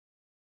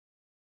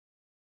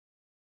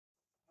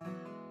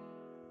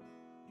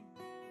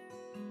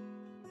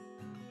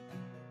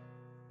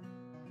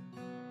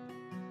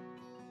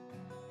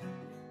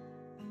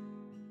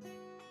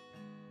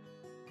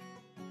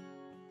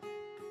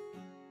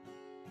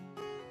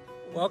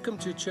Welcome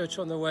to Church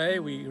on the Way.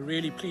 We're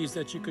really pleased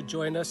that you could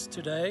join us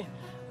today.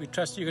 We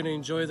trust you're going to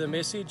enjoy the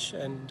message,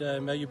 and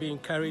may you be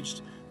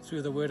encouraged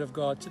through the Word of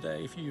God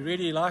today. If you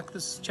really like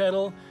this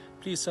channel,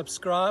 please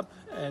subscribe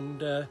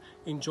and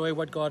enjoy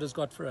what God has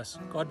got for us.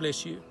 God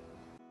bless you.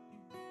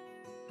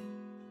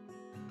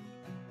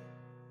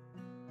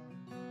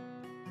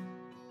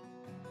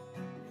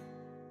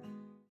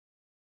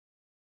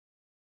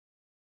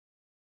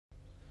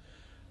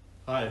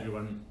 Hi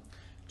everyone.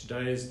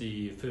 Today is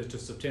the 1st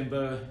of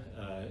September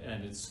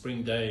and it's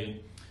spring day.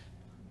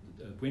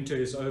 Winter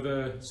is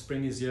over,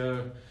 spring is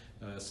here,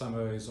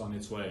 summer is on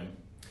its way.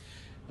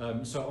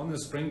 So on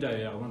this spring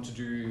day I want to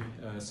do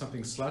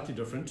something slightly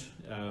different.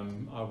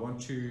 I want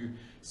to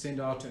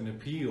send out an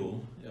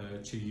appeal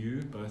to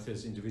you, both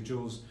as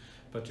individuals,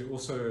 but to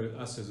also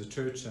us as a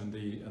church and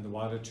the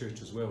wider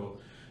church as well,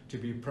 to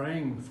be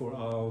praying for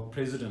our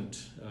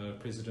President,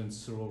 President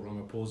Cyril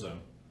Ramaphosa.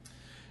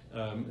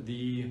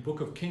 The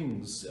Book of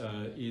Kings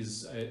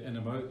is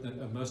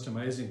a most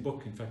amazing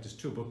book. In fact, it's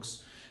two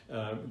books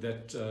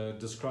that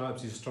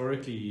describes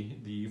historically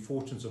the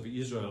fortunes of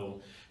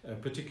Israel,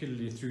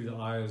 particularly through the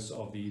eyes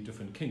of the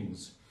different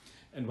kings.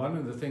 And one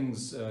of the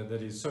things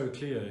that is so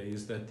clear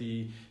is that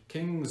the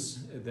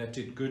kings that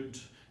did good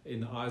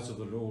in the eyes of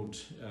the Lord,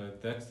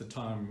 that's the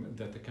time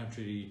that the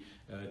country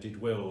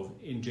did well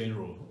in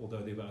general,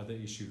 although there were other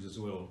issues as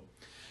well.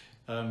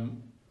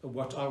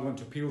 What I want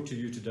to appeal to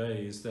you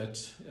today is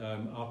that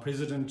our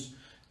president,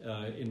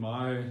 in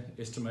my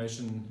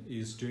estimation,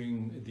 is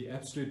doing the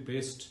absolute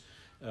best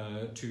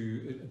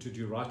to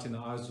do right in the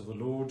eyes of the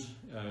Lord.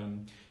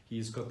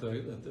 He's got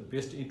the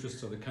best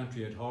interests of the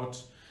country at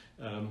heart,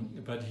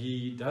 but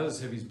he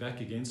does have his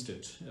back against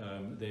it.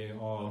 There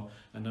are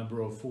a number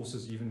of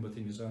forces even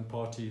within his own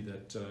party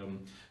that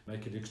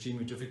make it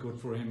extremely difficult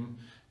for him,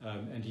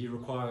 and he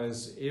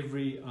requires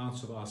every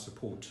ounce of our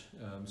support.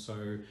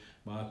 So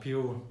my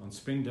appeal on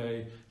Spring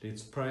Day,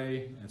 let's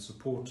pray and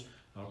support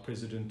our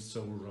President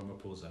Cyril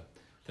Ramaphosa.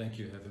 Thank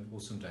you. Have an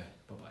awesome day.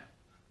 Bye-bye.